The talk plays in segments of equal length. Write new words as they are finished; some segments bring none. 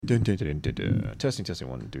Testing,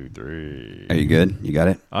 1, 2, 3. Are you good? You got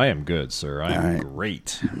it? I am good, sir. I am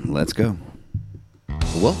great. Let's go.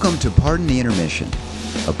 Welcome to Pardon the Intermission,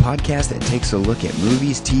 a podcast that takes a look at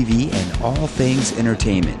movies, TV, and all things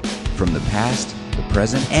entertainment, from the past, the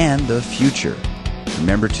present, and the future.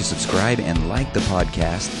 Remember to subscribe and like the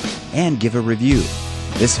podcast, and give a review.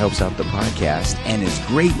 This helps out the podcast and is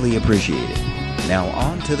greatly appreciated. Now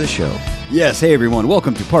on to the show. Yes, hey everyone.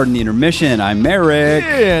 Welcome to Pardon the Intermission. I'm Merrick.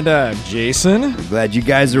 And I'm Jason. We're glad you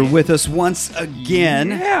guys are with us once again.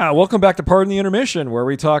 Yeah, welcome back to Pardon the Intermission, where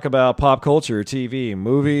we talk about pop culture, TV,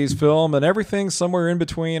 movies, film, and everything somewhere in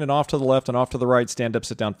between and off to the left and off to the right. Stand up,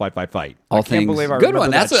 sit down, fight, fight, fight. All things. Good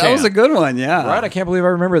one. That was a good one, yeah. Right? I can't believe I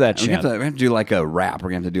remember that chant. We have to do like a rap. We're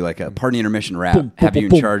going to have to do like a Pardon the Intermission rap. Have you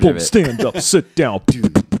in charge of it. Stand up, sit down.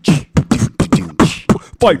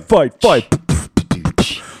 Fight, fight, fight.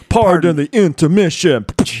 Pardon the intermission.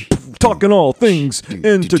 Talking all things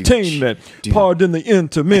entertainment. Pardon the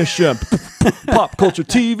intermission. Pop culture,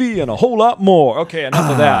 TV, and a whole lot more. Okay,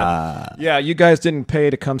 enough of that. Yeah, you guys didn't pay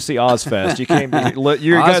to come see Ozfest. You came.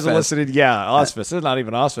 You guys are listening. Yeah, Ozfest. It's not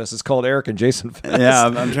even Ozfest. It's called Eric and Jason Fest. Yeah,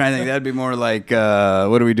 I'm trying to think. That'd be more like, what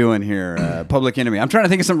are we doing here? Public Enemy. I'm trying to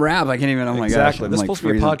think of some rap. I can't even. Oh my gosh. Exactly. This is supposed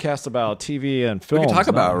to be a podcast about TV and film. We could talk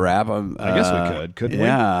about rap. I guess we could. Couldn't we?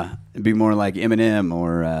 Yeah, it'd be more like Eminem,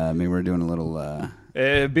 or maybe we're doing a little.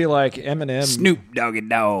 It'd be like Eminem. Snoop Doggy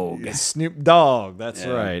Dogg. Snoop Dogg. That's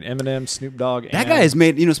right. Eminem, Snoop Dogg. That guy has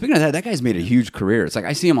made, speaking of that guy's made a huge career. It's like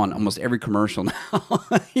I see him on almost every commercial now.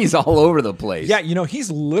 He's all over the place. Yeah, he's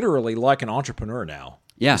literally like an entrepreneur now.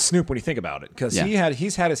 Yeah. Snoop, when you think about it, because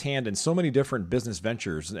he's had his hand in so many different business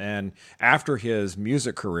ventures, and after his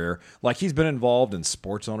music career, like he's been involved in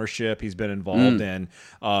sports ownership, he's been involved in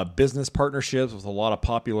business partnerships with a lot of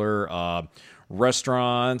popular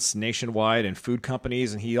restaurants nationwide and food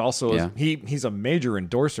companies, and he also is, he's a major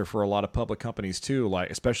endorser for a lot of public companies too, like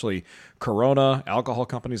especially Corona, alcohol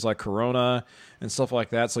companies like Corona and stuff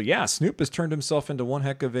like that. So yeah, Snoop has turned himself into one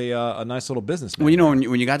heck of a nice little businessman. Well,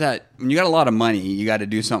 when you got a lot of money, you got to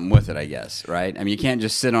do something with it, I guess, right? I mean, you can't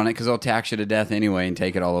just sit on it because they'll tax you to death anyway and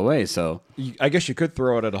take it all away. So I guess you could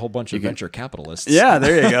throw it at a whole bunch of venture capitalists. Yeah,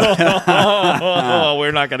 there you go. Oh,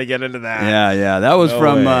 we're not going to get into that. Yeah. That was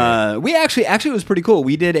we actually it was pretty cool.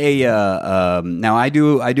 We did now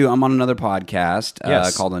I'm on another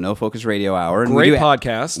podcast called the No Focus Radio Hour. And Great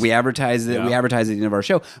podcast. We advertise it. Yeah. We advertise it at the end of our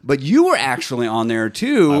show. But you were actually on there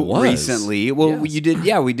too recently. Well, we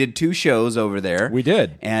did 2 shows over there. We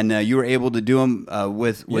did. And you were able to do them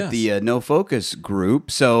with the No Focus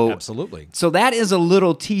group. So absolutely. So that is a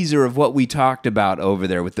little teaser of what we talked about over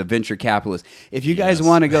there with the venture capitalists. If you guys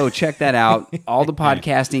want to go check that out, all the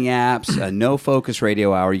podcasting apps, No Focus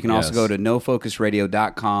Radio Hour. You can also go to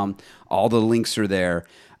nofocusradio.com. All the links are there.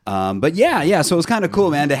 But so it was kind of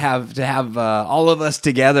cool, man, to have all of us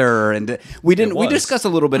together, and we discussed a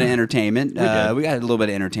little bit of entertainment. We got a little bit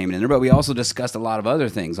of entertainment in there, but we also discussed a lot of other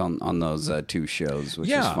things on those 2 shows, which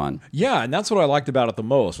was fun. Yeah, and that's what I liked about it the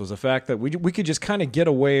most, was the fact that we could just kind of get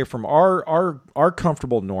away from our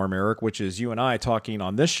comfortable norm, Eric, which is you and I talking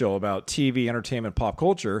on this show about TV, entertainment, pop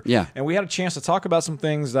culture. Yeah, and we had a chance to talk about some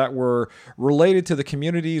things that were related to the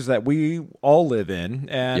communities that we all live in,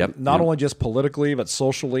 and not only just politically but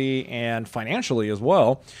socially and financially as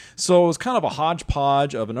well. So it was kind of a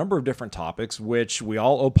hodgepodge of a number of different topics, which we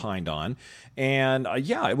all opined on. And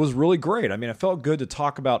it was really great. I mean, it felt good to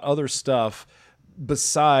talk about other stuff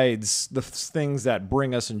besides the things that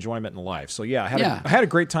bring us enjoyment in life. So I had a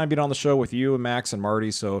great time being on the show with you and Max and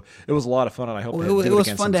Marty. So it was a lot of fun, and I hope it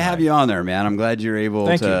was fun to have you on there, man. I'm glad you're able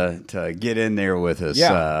to get in there with us.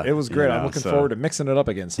 Yeah, it was great. I'm looking forward to mixing it up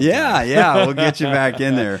again sometime. Yeah, we'll get you back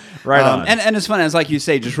in there. Right on. And it's fun, as like you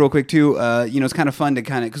say, just real quick too. It's kind of fun to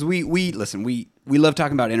because we love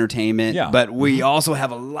talking about entertainment, but we also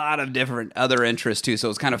have a lot of different other interests too. So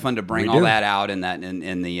it's kind of fun to bring all that out in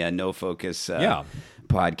the No Focus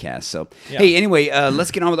podcast. So hey, anyway,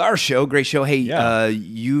 let's get on with our show. Great show. Hey,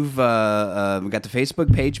 you've got the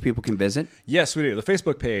Facebook page people can visit. Yes, we do. The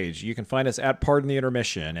Facebook page, you can find us at Pardon the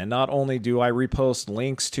Intermission. And not only do I repost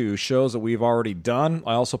links to shows that we've already done,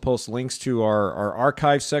 I also post links to our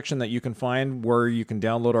archive section that you can find, where you can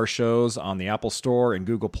download our shows on the Apple Store and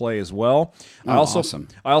Google Play as well. Awesome.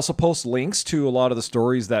 I also post links to a lot of the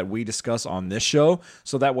stories that we discuss on this show,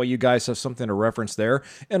 so that way you guys have something to reference there.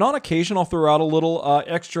 And on occasion, I'll throw out a little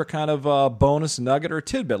extra kind of bonus nugget or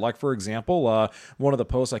tidbit. Like, for example, one of the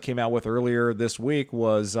posts I came out with earlier this week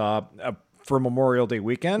was for Memorial Day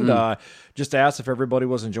weekend. Just asked if everybody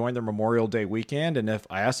was enjoying their Memorial Day weekend, and if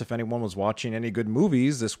I asked if anyone was watching any good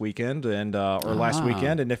movies this weekend and or last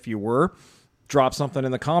weekend, and if you were, drop something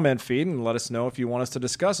in the comment feed and let us know if you want us to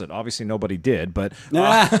discuss it. Obviously, nobody did, but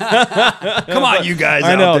come on, you guys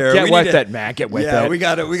I out know. there. Get with that, Matt. Get with that. We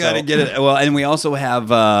got to get it. Well, and we also have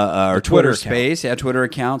our Twitter space, Twitter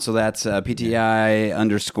account. So that's PTI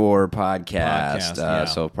 _ podcast.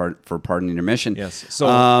 So for Pardon the Intermission. Yes. So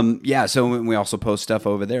so we also post stuff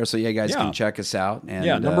over there. So you guys can check us out. And,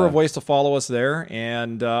 a number of ways to follow us there.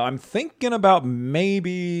 And I'm thinking about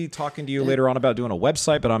maybe talking to you later on about doing a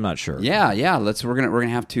website, but I'm not sure. Yeah. We're gonna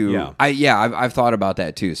have to. I've thought about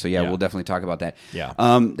that too. So we'll definitely talk about that. Yeah.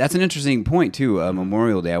 That's an interesting point too.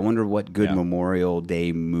 Memorial Day. I wonder what good Memorial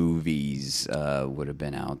Day movies would have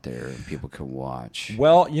been out there people could watch.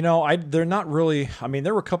 Well, they're not really. I mean,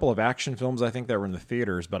 there were a couple of action films I think that were in the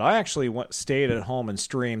theaters, but I actually stayed at home and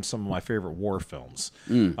streamed some of my favorite war films.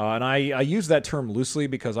 And I use that term loosely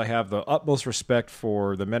because I have the utmost respect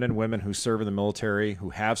for the men and women who serve in the military,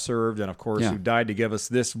 who have served, and of course who died to give us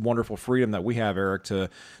this wonderful freedom that we have, Eric, to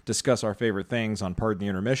discuss our favorite things on Pardon the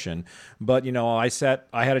Intermission. But I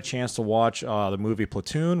had a chance to watch the movie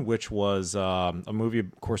Platoon, which was a movie,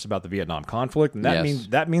 of course, about the Vietnam conflict, and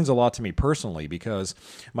that means a lot to me personally because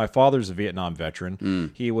my father's a Vietnam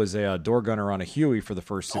veteran. He was a door gunner on a Huey for the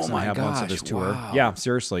first 6.5 months of his tour. Wow. Yeah,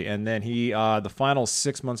 seriously. And then he, the final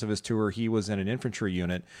 6 months of his tour, he was in an infantry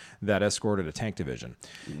unit that escorted a tank division.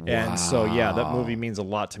 Wow. And so, that movie means a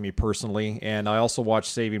lot to me personally. And I also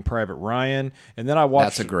watched Saving Private Ryan, and then I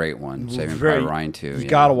watched. That's a great one. Saving Private Ryan too. You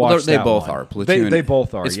gotta watch. They that both one. are. Platoon. They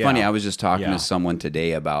both are. It's funny. I was just talking to someone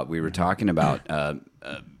today about. We were talking about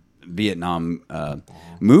Vietnam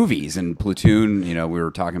movies and Platoon. We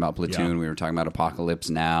were talking about Platoon. We were talking about Apocalypse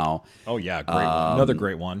Now. Oh yeah, great one. Another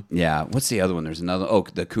great one. Yeah. What's the other one? There's another. Oh,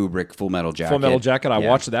 the Kubrick Full Metal Jacket. Full Metal Jacket. I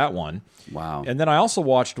watched that one. Wow. And then I also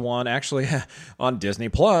watched one actually on Disney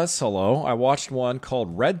Plus. Hello. I watched one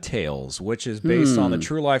called Red Tails, which is based on the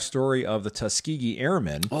true life story of the Tuskegee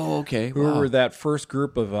Airmen. Oh, okay. Who were that first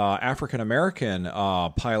group of African American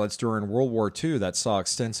pilots during World War II that saw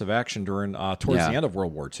extensive action during towards the end of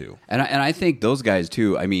World War II. And I think those guys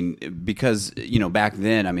too. I mean, because back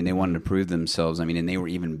then, I mean, they wanted to prove themselves. I mean, and they were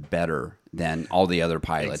even better than all the other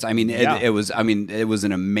pilots. I mean, it was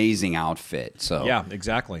an amazing outfit. So yeah,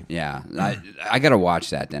 exactly. Yeah, I got to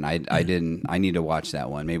watch that. Then I didn't. I need to watch that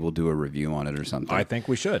one. Maybe we'll do a review on it or something. I think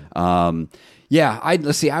we should.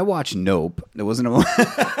 Let's see. I watched Nope. It wasn't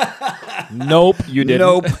a. Nope, you didn't.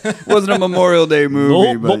 Nope, wasn't a Memorial Day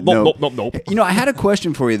movie. Nope. I had a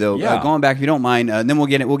question for you though. Going back, if you don't mind, then we'll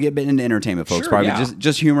get into entertainment, folks. Sure, probably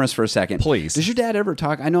just humor us for a second, please. Does your dad ever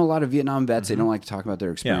talk? I know a lot of Vietnam vets. They don't like to talk about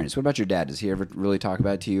their experience. What about your dad? Does he ever really talk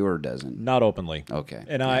about it to you, or doesn't? Not openly. Okay.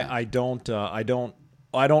 And I don't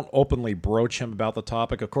openly broach him about the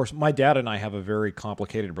topic. Of course, my dad and I have a very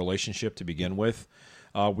complicated relationship to begin with.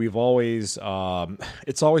 We've always,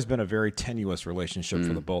 it's always been a very tenuous relationship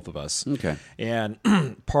for the both of us. Okay. And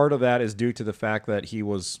part of that is due to the fact that he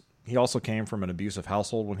also came from an abusive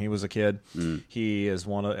household when he was a kid. He is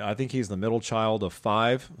I think he's the middle child of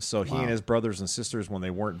 5. So he and his brothers and sisters, when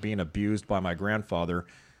they weren't being abused by my grandfather,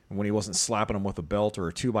 when he wasn't slapping them with a belt or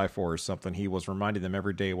a 2x4 or something, he was reminding them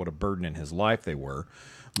every day what a burden in his life they were.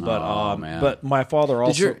 But my father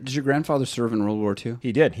also... Did your grandfather serve in World War II?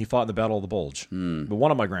 He did. He fought in the Battle of the Bulge. But one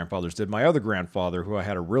of my grandfathers did. My other grandfather, who I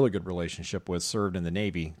had a really good relationship with, served in the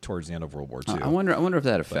Navy towards the end of World War II. I wonder if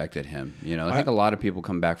that affected him. I think a lot of people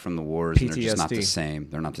come back from the wars PTSD. And they're just not the same.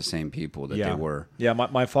 They're not the same people that they were. Yeah,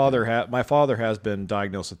 my father has been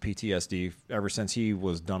diagnosed with PTSD ever since he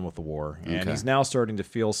was done with the war. And he's now starting to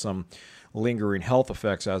feel some lingering health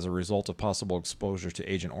effects as a result of possible exposure to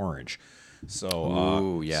Agent Orange.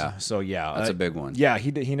 So, that's a big one. Yeah,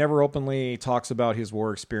 he never openly talks about his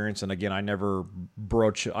war experience, and again, I never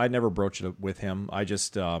broach it with him. I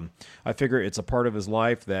just I figure it's a part of his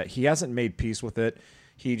life that he hasn't made peace with it.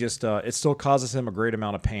 He just it still causes him a great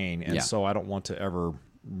amount of pain, and so I don't want to ever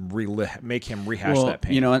make him rehash that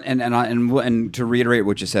pain. And to reiterate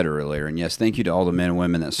what you said earlier, and yes, thank you to all the men and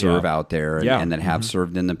women that serve out there and that have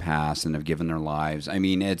served in the past and have given their lives. I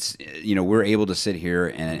mean, it's we're able to sit here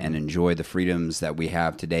and enjoy the freedoms that we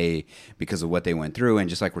have today because of what they went through, and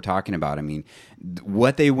just like we're talking about, I mean,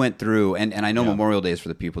 what they went through, and I know Memorial Day is for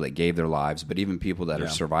the people that gave their lives, but even people that are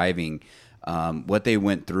surviving, what they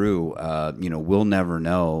went through, we'll never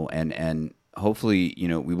know, and hopefully,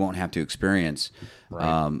 we won't have to experience.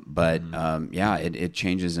 Right. It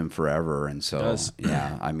changes them forever, and so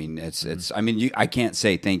I mean, I can't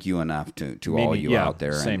say thank you enough to all you out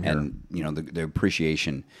there, and the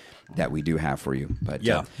appreciation that we do have for you. But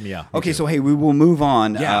yeah. Okay, so hey, we will move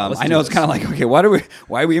on. Yeah, I know it's kind of like, okay, why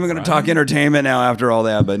are we even going to talk entertainment now after all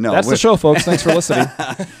that? But no, that's the show, folks. Thanks for listening.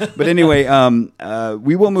 But anyway,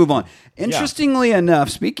 we will move on. Interestingly enough,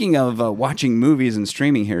 speaking of watching movies and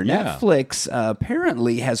streaming here, Netflix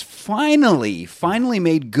apparently has finally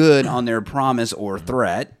made good on their promise or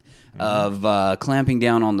threat of clamping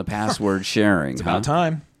down on the password sharing. It's about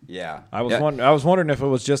time. Yeah, I was wondering if it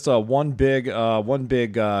was just one big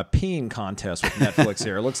peeing contest with Netflix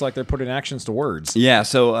here. It looks like they're putting actions to words. Yeah.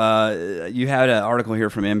 So you had an article here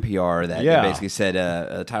from NPR that basically said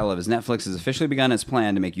the title of it is Netflix has officially begun its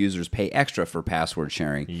plan to make users pay extra for password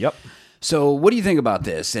sharing. Yep. So what do you think about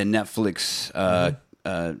this and Netflix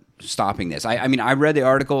stopping this? I mean, I read the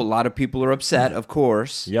article. A lot of people are upset, of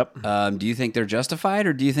course. Yep. Do you think they're justified,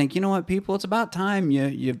 or do you think, you know what, people, it's about time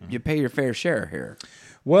you pay your fair share here?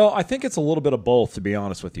 Well, I think it's a little bit of both, to be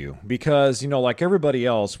honest with you, because, like everybody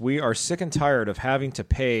else, we are sick and tired of having to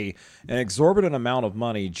pay an exorbitant amount of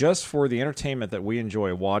money just for the entertainment that we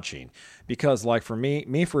enjoy watching. Because, like for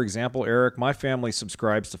me, for example, Eric, my family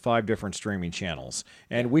subscribes to 5 different streaming channels,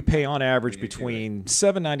 and we pay on average between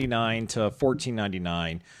 $7.99 to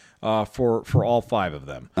 $14.99 for all 5 of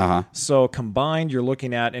them. So combined, you're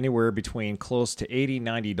looking at anywhere between close to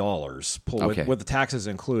 $80-$90 with the taxes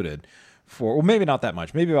included. Well, maybe not that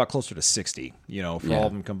much, maybe about closer to 60, for all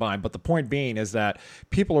of them combined. But the point being is that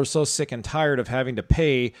people are so sick and tired of having to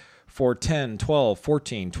pay for 10, 12,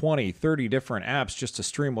 14, 20, 30 different apps just to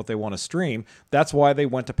stream what they want to stream. That's why they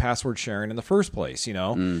went to password sharing in the first place,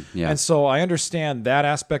 And so I understand that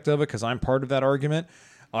aspect of it because I'm part of that argument.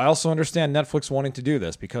 I also understand Netflix wanting to do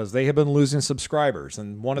this because they have been losing subscribers.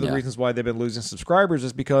 And one of the reasons why they've been losing subscribers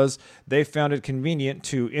is because they found it convenient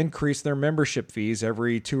to increase their membership fees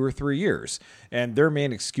every 2 or 3 years. And their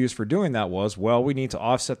main excuse for doing that was, well, we need to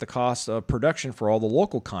offset the cost of production for all the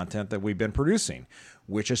local content that we've been producing,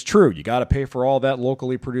 which is true. You got to pay for all that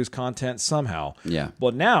locally produced content somehow. Yeah.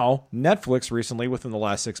 But now Netflix recently, within the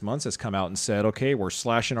last 6 months, has come out and said, okay, we're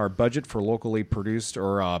slashing our budget for locally produced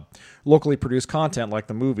content like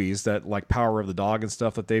the movies that like Power of the Dog and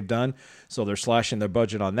stuff that they've done. So they're slashing their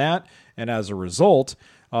budget on that. And as a result,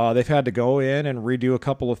 they've had to go in and redo a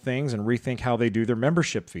couple of things and rethink how they do their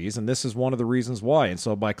membership fees. And this is one of the reasons why. And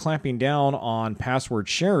so by clamping down on password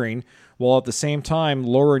sharing, while at the same time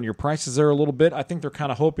lowering your prices there a little bit, I think they're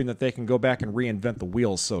kind of hoping that they can go back and reinvent the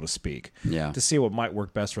wheels, so to speak, to see what might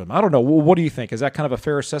work best for them. I don't know. What do you think? Is that kind of a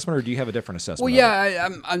fair assessment, or do you have a different assessment?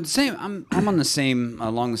 Well, I'm on the same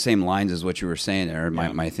along the same lines as what you were saying there.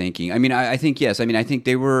 My thinking. I mean, I think yes. I mean, I think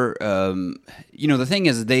they were. The thing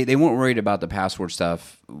is, they weren't worried about the password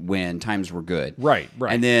stuff when times were good, right.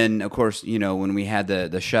 And then, of course, when we had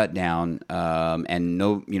the shutdown, and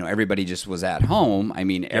everybody just was at home. I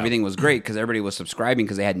mean, everything was great because everybody was subscribing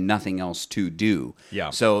because they had nothing else to do. Yeah.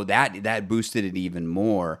 So that boosted it even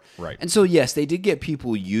more. Right. And so yes, they did get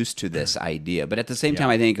people used to this idea, but at the same time,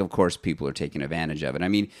 I think, of course, people are taking advantage of it. I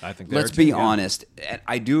mean, let's be honest.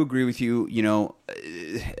 I do agree with you.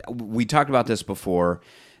 We talked about this before.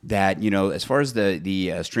 That, as far as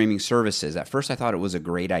the streaming services, at first I thought it was a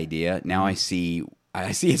great idea. Now I see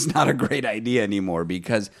it's not a great idea anymore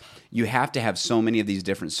because you have to have so many of these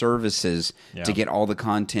different services to get all the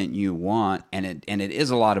content you want, and it is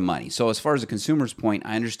a lot of money. So as far as the consumer's point,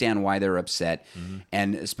 I understand why they're upset,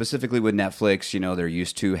 and specifically with Netflix, they're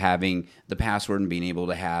used to having the password and being able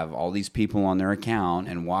to have all these people on their account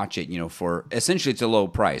and watch it, for essentially it's a low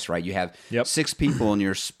price, right? You have 6 people and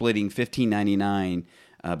you're splitting $15.99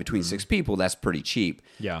 between 6 people. That's pretty cheap.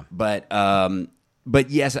 Yeah.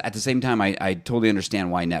 But yes, at the same time, I totally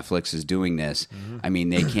understand why Netflix is doing this. I mean,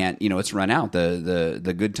 they can't, it's run out.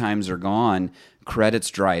 The good times are gone.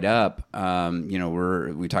 Credits dried up.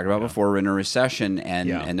 We talked about before, we're in a recession,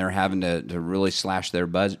 and they're having to really slash their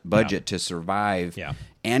budget to survive,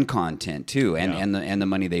 and content too, and the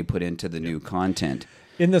money they put into the new content.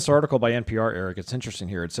 In this article by NPR, Eric, it's interesting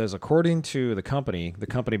here. It says, according to the company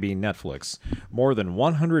being Netflix, more than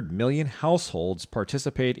 100 million households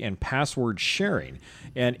participate in password sharing.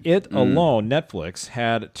 And it alone, Netflix,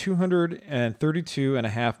 had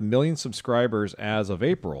 232.5 million subscribers as of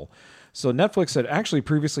April. So Netflix had actually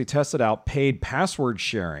previously tested out paid password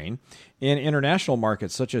sharing in international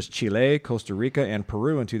markets such as Chile, Costa Rica, and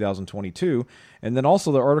Peru in 2022. And then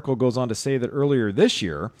also the article goes on to say that earlier this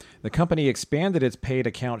year, the company expanded its paid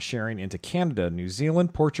account sharing into Canada, New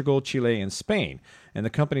Zealand, Portugal, Chile, and Spain. And the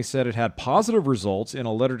company said it had positive results in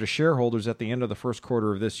a letter to shareholders at the end of the first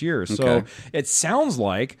quarter of this year. Okay. So it sounds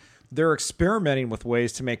like they're experimenting with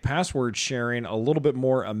ways to make password sharing a little bit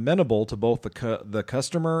more amenable to both the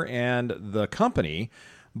customer and the company.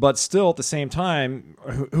 But still, at the same time,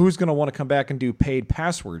 who's going to want to come back and do paid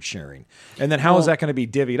password sharing? And then how is that going to be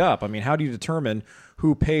divvied up? I mean, how do you determine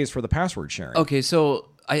who pays for the password sharing? Okay, so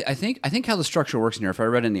I think how the structure works in here, if I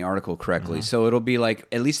read in the article correctly, so it'll be like,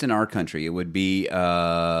 at least in our country, it would be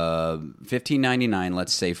 $15.99,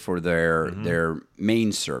 let's say, for their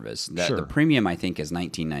main service. The premium, I think, is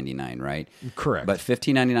 $19.99, right? Correct. But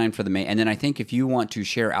 $15.99 for the main, and then I think if you want to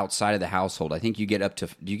share outside of the household, I think you get up to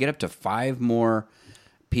 5 more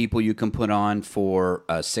people you can put on for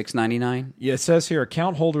 $6.99. Yeah, it says here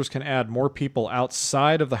account holders can add more people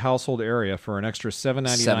outside of the household area for an extra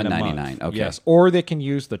 $7.99 a month. Okay. Yes, or they can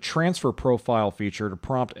use the transfer profile feature to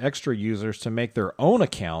prompt extra users to make their own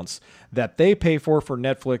accounts that they pay for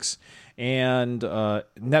Netflix. And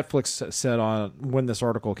Netflix said on when this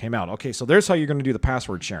article came out. Okay, so there's how you're going to do the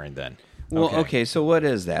password sharing then. Well, okay, so what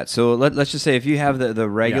is that? So let's just say if you have the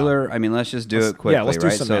regular, I mean, let's just do it quickly, let's do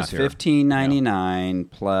right? some So math it's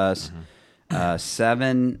 $15.99 plus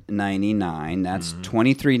 $7.99. That's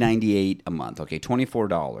 $23.98 a month. Okay,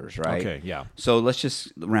 $24, right? Okay, yeah. So let's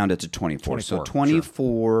just round it to 24. So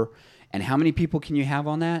 24, and how many people can you have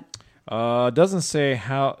on that? It doesn't say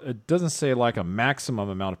like a maximum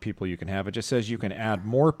amount of people you can have. It just says you can add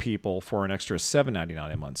more people for an extra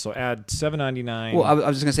 $7.99 a month. So add $7.99. Well, I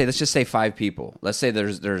was just gonna say, let's just say 5 people. Let's say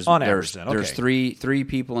there's on average, then. Okay. There's three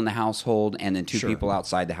people in the household and then 2 people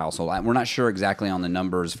outside the household. We're not sure exactly on the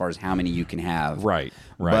number as far as how many you can have. Right.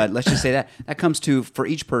 But let's just say that comes to, for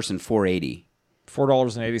each person, $4.80.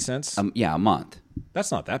 $4.80. Yeah, a month.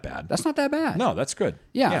 That's not that bad. That's not that bad. No, that's good.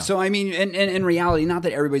 Yeah. So I mean, and in reality, not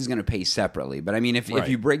that everybody's going to pay separately, but I mean, if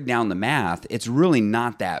you break down the math, it's really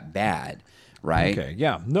not that bad, right? Okay.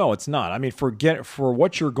 Yeah. No, it's not. I mean, for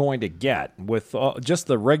what you're going to get with just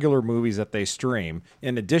the regular movies that they stream,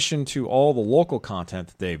 in addition to all the local content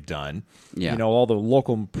that they've done. Yeah. You know, all the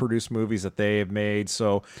local produced movies that they have made.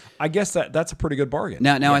 So I guess that's a pretty good bargain.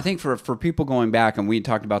 Now I think for people going back, and we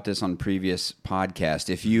talked about this on previous podcast,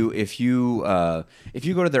 if you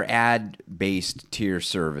go to their ad-based tier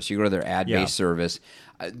service, you go to their ad-based service,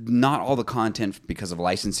 not all the content, because of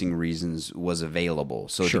licensing reasons, was available.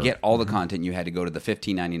 So to get all the content, you had to go to the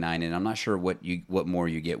 $15.99, and I'm not sure what more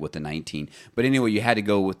you get with the $19. But anyway, you had to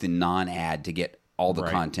go with the non-ad to get all the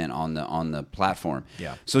content on the platform.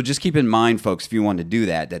 Yeah. So just keep in mind, folks, if you want to do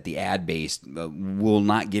that the ad-based will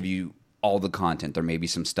not give you all the content. There may be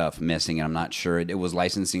some stuff missing, and I'm not sure. It was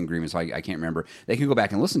licensing agreements, so I can't remember. They can go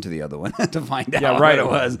back and listen to the other one to find out what it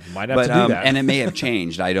was. Might have to do that. And it may have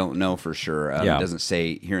changed. I don't know for sure. It doesn't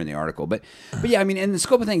say here in the article. But yeah, I mean, in the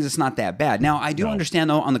scope of things, it's not that bad. Now, I do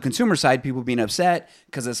understand, though, on the consumer side, people being upset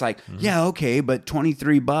because it's like, yeah, okay, but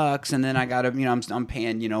 $23, and then I got to, I'm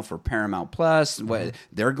paying, for Paramount Plus. What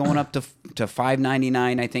they're going up to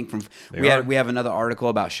 $5.99, I think. We have another article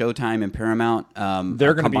about Showtime and Paramount.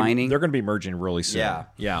 They're combining. They're going to be merging really soon.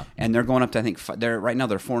 Yeah. And they're going up to, I think, right now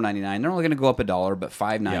they're $4.99. They're only going to go up $1, but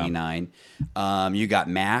 $5.99. You got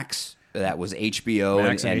Max. That was HBO.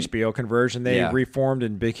 Max and HBO conversion. They reformed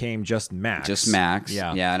and became just Max. Just Max.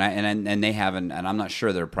 Yeah. Yeah. And they have and I'm not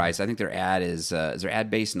sure their price. I think their ad is their ad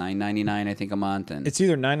base $9.99, I think, a month. And it's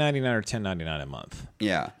either $9.99 or $10.99 a month.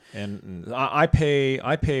 Yeah. And I pay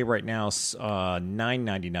right now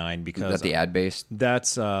 $9.99 because is that the ad based?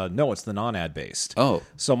 That's no, it's the non-ad based. Oh,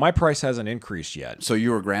 so my price hasn't increased yet. So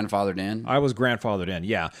you were grandfathered in? I was grandfathered in.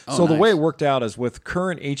 Yeah. Oh, so nice. the way it worked out is with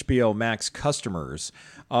current HBO Max customers,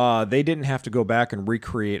 they didn't have to go back and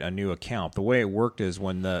recreate a new account. The way it worked is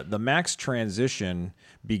when the Max transition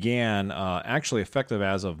began, actually effective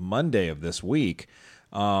as of Monday of this week.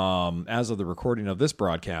 As of the recording of this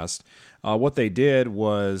broadcast, what they did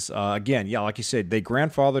was, again, like you said, they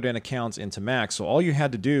grandfathered in accounts into Max. So all you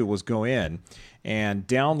had to do was go in and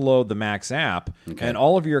download the Max app, and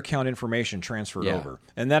all of your account information transferred over.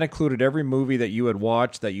 And that included every movie that you had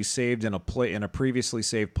watched that you saved in a previously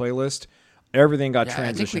saved playlist. Everything got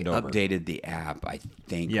transitioned over. I think we updated the app. I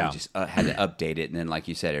think we just had to update it, and then, like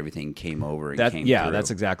you said, everything came over and came through.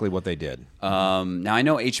 That's exactly what they did. Now, I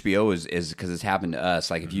know HBO is because it's happened to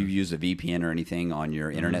us. Like, if you use a VPN or anything on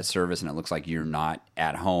your internet service and it looks like you're not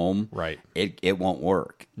at home, right? It won't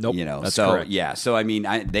work. Nope. That's correct. Yeah. So, I mean,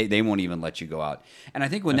 they won't even let you go out. And I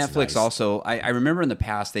think with Netflix also, I remember in the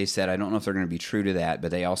past they said, I don't know if they're going to be true to that,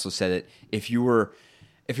 but they also said that if you're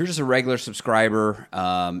just a regular subscriber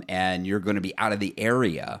and you're going to be out of the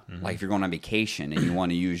area, like if you're going on vacation and you want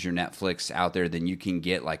to use your Netflix out there, then you can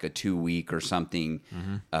get like a 2-week or something.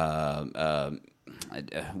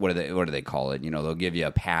 what do they call it? They'll give you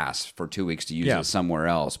a pass for 2 weeks to use it somewhere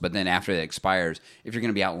else. But then after it expires, if you're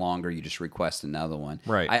going to be out longer, you just request another one.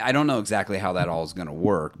 Right. I don't know exactly how that all is going to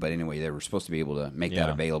work, but anyway, they were supposed to be able to make that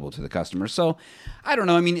available to the customers. So I don't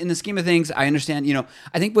know. I mean, in the scheme of things, I understand.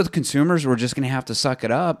 I think with consumers, we're just going to have to suck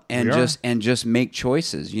it up and just make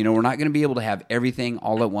choices. We're not going to be able to have everything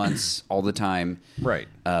all at once, all the time. Right.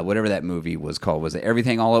 Whatever that movie was called. Was it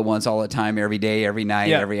Everything All at Once, all the time, every day, every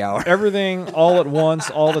night, every hour? Everything all at once,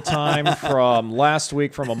 all the time, from last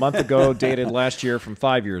week, from a month ago, dated last year, from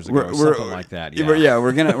 5 years ago, something like that. Yeah,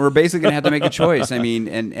 we're basically gonna have to make a choice. I mean,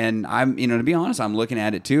 and I'm, to be honest, I'm looking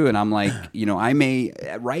at it too, and I'm like, I may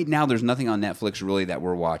right now there's nothing on Netflix really that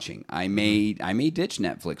we're watching. I may ditch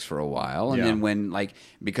Netflix for a while, and then when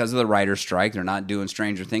because of the writer's strike, they're not doing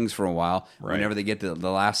Stranger Things for a while. Right. Whenever they get the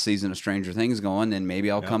last season of Stranger Things going, then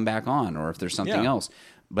maybe I'll come back on, or if there's something else.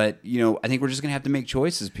 But, I think we're just going to have to make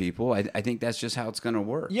choices, people. I think that's just how it's going to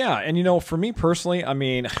work. Yeah, and, for me personally, I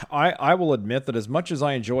mean, I will admit that as much as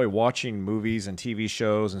I enjoy watching movies and TV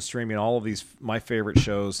shows and streaming all of these, my favorite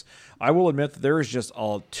shows, I will admit that there is just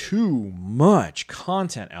too much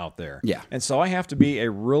content out there. Yeah. And so I have to be a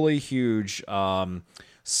really huge,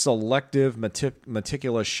 selective,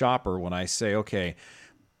 meticulous shopper when I say, okay,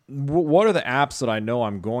 what are the apps that I know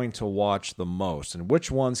I'm going to watch the most, and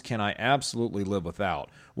which ones can I absolutely live without?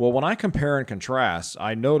 Well, when I compare and contrast,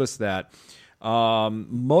 I notice that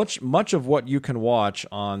much of what you can watch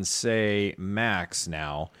on, say, Max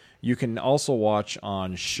now, you can also watch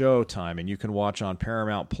on Showtime, and you can watch on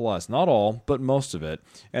Paramount Plus. Not all, but most of it.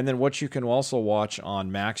 And then what you can also watch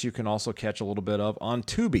on Max, you can also catch a little bit of on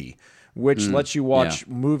Tubi, which lets you watch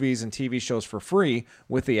movies and TV shows for free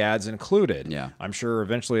with the ads included. Yeah. I'm sure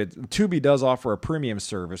eventually Tubi does offer a premium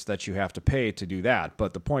service that you have to pay to do that.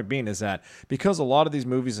 But the point being is that because a lot of these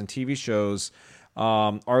movies and TV shows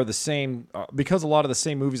are the same, because a lot of the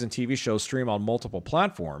same movies and TV shows stream on multiple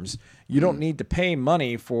platforms, you don't need to pay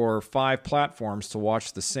money for 5 platforms to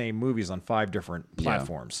watch the same movies on 5 different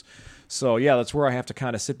platforms. So that's where I have to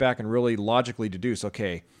kind of sit back and really logically deduce,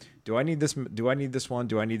 okay, do I need this? Do I need this one?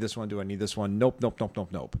 Do I need this one? Do I need this one? Nope.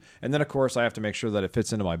 And then, of course, I have to make sure that it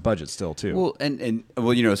fits into my budget still, too. Well,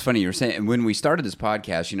 it's funny. You were saying, when we started this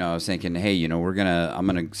podcast, I was thinking, hey, I'm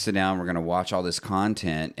going to sit down, we're going to watch all this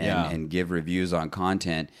content and give reviews on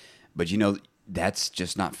content. But, that's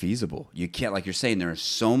just not feasible. You can't, like you're saying, there is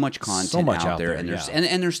so much content out there, and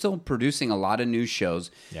they're still producing a lot of new shows.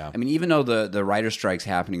 Yeah. I mean, even though the writer strike's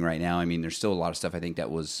happening right now, I mean, there's still a lot of stuff I think that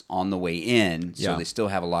was on the way in, so they still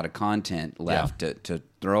have a lot of content left to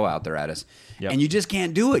throw out there at us. Yep. And you just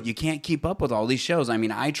can't do it. You can't keep up with all these shows. I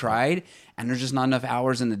mean, I tried, and there's just not enough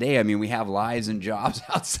hours in the day. I mean, we have lives and jobs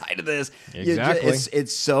outside of this. Exactly.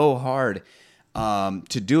 It's so hard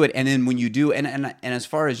to do it. And then when you do, and as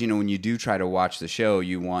far as when you do try to watch the show,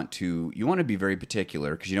 you want to be very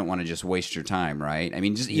particular, because you don't want to just waste your time, right? I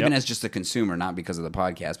mean, just even as just a consumer, not because of the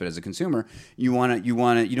podcast, but as a consumer, you don't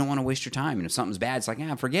want to waste your time. And if something's bad, it's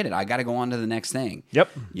like, forget it. I got to go on to the next thing. Yep.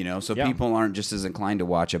 So people aren't just as inclined to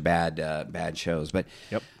watch a bad shows. But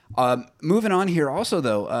yep. Moving on here also,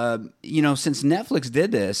 though, since Netflix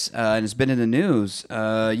did this and it's been in the news,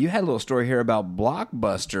 you had a little story here about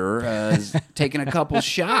Blockbuster taking a couple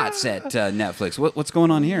shots at Netflix. What's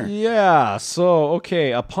going on here? Yeah, so,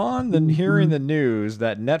 okay, upon hearing the news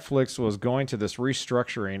that Netflix was going to this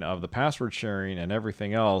restructuring of the password sharing and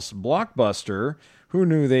everything else, Blockbuster, who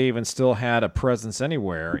knew they even still had a presence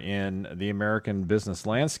anywhere in the American business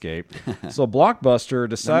landscape? So Blockbuster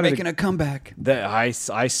decided... They're making a comeback. I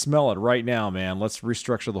smell it right now, man. Let's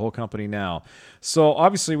restructure the whole company now. So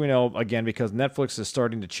obviously we know, again, because Netflix is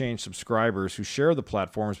starting to change subscribers who share the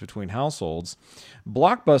platforms between households,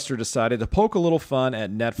 Blockbuster decided to poke a little fun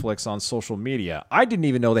at Netflix on social media. I didn't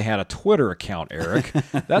even know they had a Twitter account, Eric.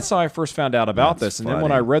 That's how I first found out about this. And then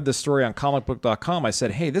when I read this story on comicbook.com, I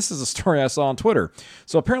said, hey, this is a story I saw on Twitter.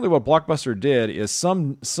 So apparently what Blockbuster did is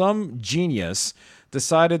some genius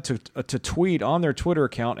decided to tweet on their Twitter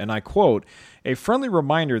account, and I quote, "A friendly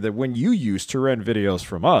reminder that when you used to rent videos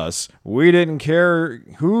from us, we didn't care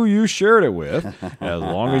who you shared it with, as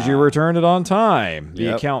long as you returned it on time."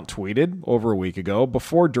 The account tweeted over a week ago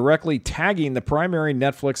before directly tagging the primary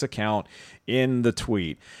Netflix account in the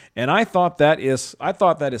tweet. And I thought that is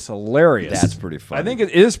hilarious. That's pretty funny. I think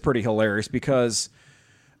it is pretty hilarious because...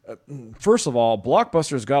 First of all,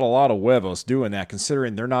 Blockbuster's got a lot of huevos doing that,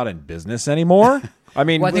 considering they're not in business anymore. I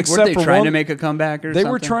mean, I think weren't they trying to make a comeback or something? They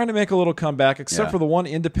were trying to make a little comeback, except for the one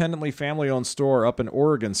independently family-owned store up in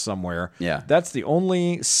Oregon somewhere. Yeah. That's the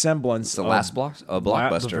only semblance. It's the last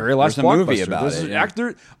Blockbuster. The very last There's Blockbuster. A movie about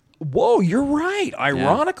it. Whoa, you're right.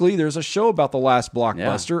 Ironically, there's a show about the last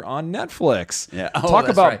Blockbuster on Netflix. Yeah.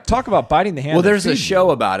 Talk about biting the hand. Well, there's a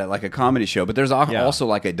show about it, like a comedy show, but there's also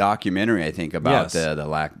like a documentary, I think, about the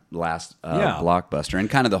last Blockbuster and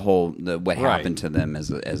kind of what happened to them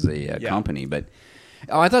as a company. But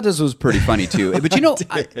I thought this was pretty funny too. But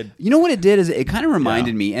you know what it did is it kind of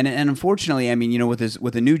reminded me, and unfortunately, I mean,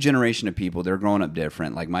 with a new generation of people, they're growing up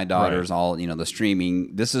different. Like my daughter's all the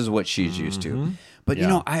streaming. This is what she's used to. But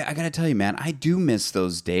I got to tell you, man, I do miss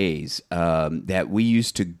those days that we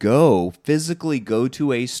used to physically go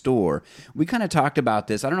to a store. We kind of talked about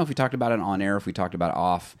this. I don't know if we talked about it on air, if we talked about it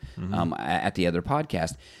off at the other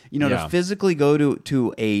podcast. To physically go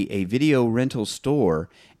to a video rental store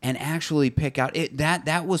and actually pick out it.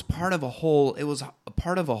 That was part of a whole. It was a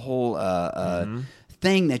part of a whole.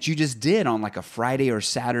 Thing that you just did on like a Friday or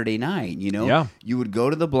Saturday night, you would go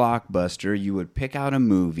to the Blockbuster, you would pick out a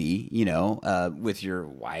movie, with your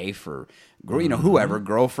wife or whoever,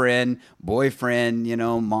 girlfriend, boyfriend,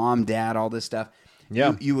 mom, dad, all this stuff.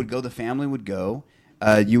 Yeah, you would go. The family would go.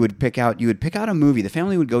 You would pick out a movie. The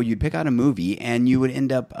family would go. You'd pick out a movie, and you would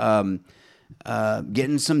end up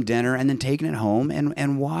getting some dinner and then taking it home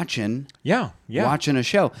and watching watching a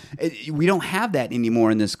show. We don't have that anymore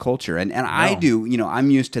in this culture, and I do. I'm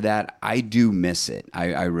used to that. I do miss it.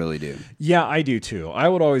 I really do. Yeah, I do too. I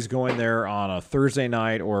would always go in there on a Thursday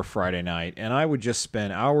night or a Friday night, and I would just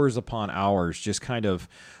spend hours upon hours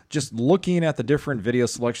just looking at the different video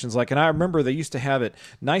selections. And I remember they used to have it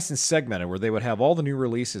nice and segmented where they would have all the new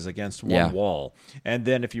releases against one wall. And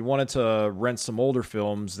then if you wanted to rent some older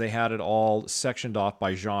films, they had it all sectioned off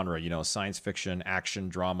by genre, science fiction, action,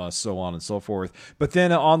 drama, so on and so forth. But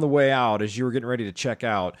then on the way out, as you were getting ready to check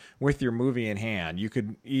out with your movie in hand, you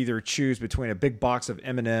could either choose between a big box of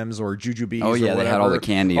M&Ms or Jujubes. Oh, yeah, or whatever. They had all the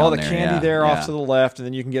candy all on the there. candy there off to the left, and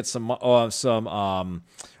then you can get some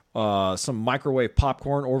microwave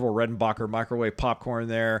popcorn, Orville Redenbacher microwave popcorn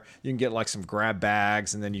there. You can get like some grab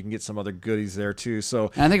bags, and then you can get some other goodies there too.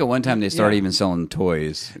 So and I think at one time they started even selling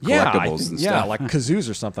toys, collectibles and stuff. Yeah, like kazoos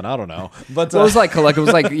or something. I don't know. But it was like it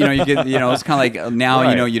was like you get it's kind of like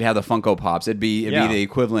now you'd have the Funko Pops. It'd be the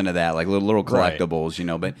equivalent of that, like little collectibles.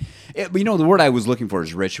 But the word I was looking for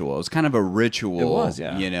is ritual. It was kind of a ritual. It was,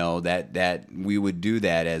 that we would do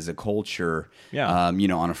that as a culture. Yeah.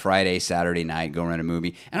 On a Friday, Saturday night, go rent a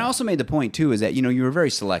movie. And I also made the point too is that you were very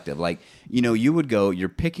selective. Like you would go, you're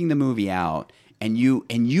picking the movie out, and you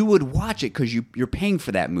would watch it because you're paying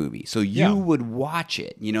for that movie, so you would watch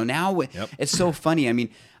it. Now it's so funny. I mean,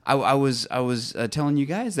 I was telling you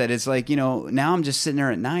guys that it's like now I'm just sitting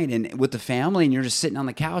there at night and with the family, and you're just sitting on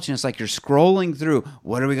the couch, and it's like you're scrolling through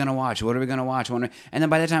what are we gonna watch, and then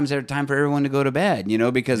by the time it's time for everyone to go to bed,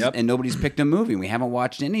 because and nobody's picked a movie, we haven't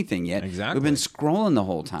watched anything yet. Exactly, we've been scrolling the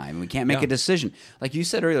whole time. We can't make a decision. Like you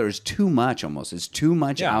said earlier, it's too much. It's too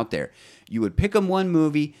much out there. You would pick them one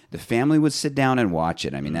movie, the family would sit down and watch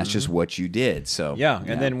it. I mean, that's just what you did. So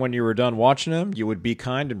and then when you were done watching them, you would be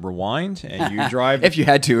kind and rewind, and you drive if you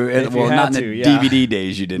had to. Not in the DVD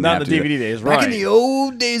days. You didn't. Not have in the to. DVD days, right? Back in the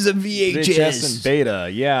old days of VHS and beta.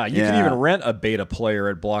 Yeah, you could even rent a beta player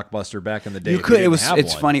at Blockbuster back in the day. You could.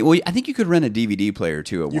 It's funny. Well, I think you could rent a DVD player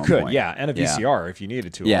too. At you one could, point. yeah, and a VCR if you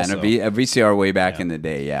needed to. Yeah, also. and a VCR way back in the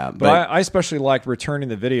day. Yeah, but I especially liked returning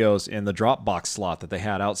the videos in the Dropbox slot that they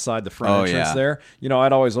had outside the front entrance there.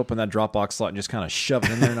 I'd always open that Dropbox slot and just kind of shove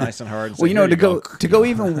it in there nice and hard. And well, to go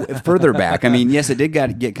even further back, I mean, yes, it did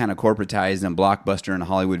get kind of corporatized, and Blockbuster and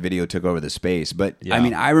Hollywood Video took over the space. But I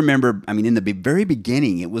mean, I remember, in the very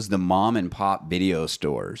beginning, it was the mom and pop video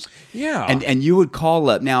stores. Yeah, and you would call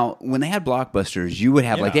up. Now, when they had Blockbusters, you would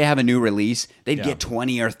have like they have a new release, they'd get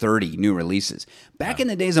 20 or 30 new releases. Back in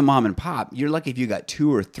the days of mom and pop, you're lucky if you got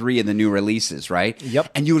 2 or 3 of the new releases, right?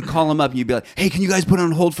 Yep. And you would call them up, and you'd be like, "Hey, can you guys put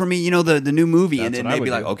on hold for me? The new movie." That's and then they'd be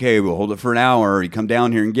like, "Okay, we'll hold it for an hour. Or you come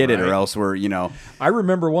down here and get it, or else we're." I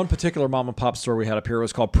remember one particular mom and pop store we had up here. It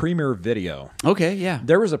was called Premier Video. Okay, yeah.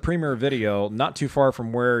 There was a Premier Video not too far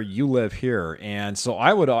from where you live here, and so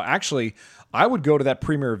I would I would go to that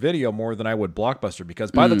Premier Video more than I would Blockbuster,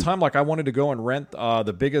 because by the time I wanted to go and rent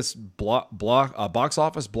the biggest box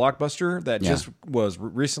office blockbuster that just was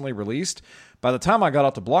recently released, by the time I got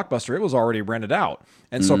out to Blockbuster, it was already rented out.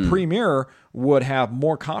 And so Premier would have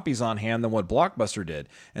more copies on hand than what Blockbuster did.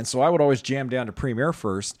 And so I would always jam down to Premier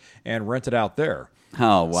first and rent it out there.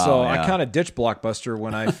 Oh, wow. So I kind of ditched Blockbuster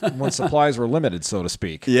when supplies were limited, so to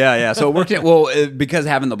speak. Yeah. So it worked because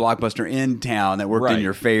having the Blockbuster in town, that worked in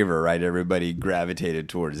your favor, right? Everybody gravitated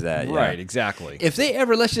towards that. Yeah. Right, exactly. If they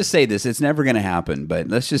ever, let's just say this, it's never going to happen, but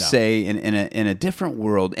let's just say in a different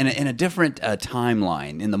world, in a different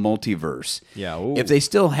timeline, in the multiverse. Yeah. Ooh, if they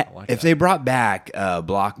still if they brought back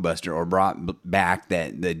Blockbuster or brought back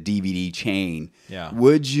the DVD chain,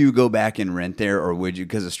 would you go back and rent there, or would you,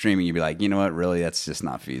 because of streaming, you'd be like, you know what, really, that's just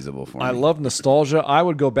not feasible for me. I love nostalgia. I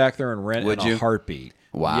would go back there and rent in a heartbeat.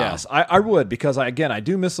 Wow. Yes, I would, because I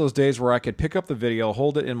do miss those days where I could pick up the video,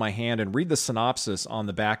 hold it in my hand, and read the synopsis on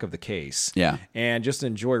the back of the case. Yeah. And just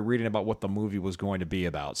enjoy reading about what the movie was going to be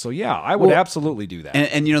about. So yeah, I would absolutely do that.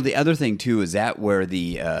 And you know, the other thing too is that where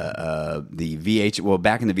the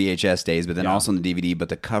back in the VHS days, but then also in the DVD, but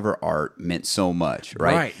the cover art meant so much,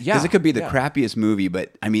 right? Right. Yeah. Because it could be the crappiest movie,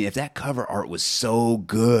 but I mean, if that cover art was so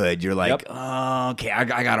good, you're like, oh, okay, I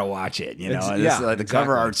gotta watch it. You know, the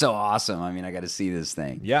cover art's so awesome. I mean, I got to see this thing.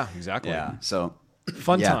 Yeah, exactly. Yeah, so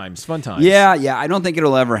fun times. Yeah. I don't think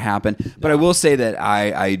it'll ever happen, but I will say that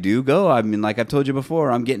I do go. I mean, like I've told you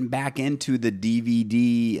before, I'm getting back into the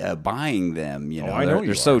DVD buying them. You know,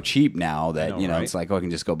 they're so cheap now that right? It's like, I can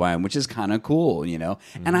just go buy them, which is kind of cool. You know,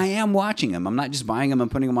 and I am watching them. I'm not just buying them and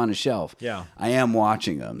putting them on a shelf. Yeah, I am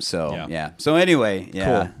watching them. So yeah. So anyway,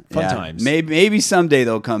 cool. Fun times. Maybe someday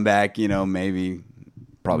they'll come back. You know, maybe.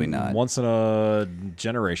 Probably not. Once in a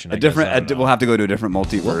generation. We'll have to go to a different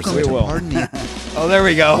multiverse. We will. Oh, there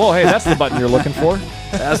we go. Well, hey, that's the button you're looking for.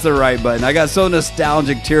 That's the right button. I got so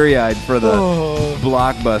nostalgic, teary-eyed for the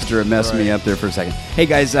Blockbuster. It messed me up there for a second. Hey,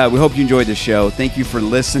 guys, we hope you enjoyed the show. Thank you for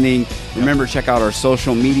listening. Remember, check out our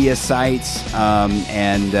social media sites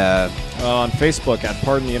and on Facebook at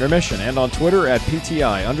Pardon the Intermission and on Twitter at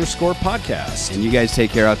PTI_podcast. And you guys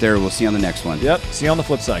take care out there. We'll see you on the next one. Yep. See you on the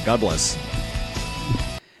flip side. God bless.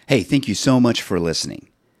 Hey, thank you so much for listening.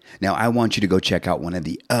 Now, I want you to go check out one of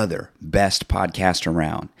the other best podcasts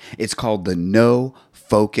around. It's called the No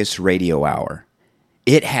Focus Radio Hour.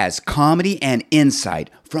 It has comedy and insight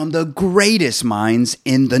from the greatest minds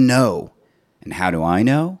in the know. And how do I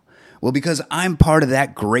know? Well, because I'm part of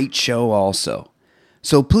that great show also.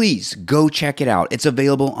 So please go check it out. It's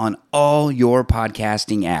available on all your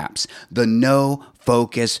podcasting apps. The No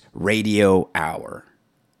Focus Radio Hour.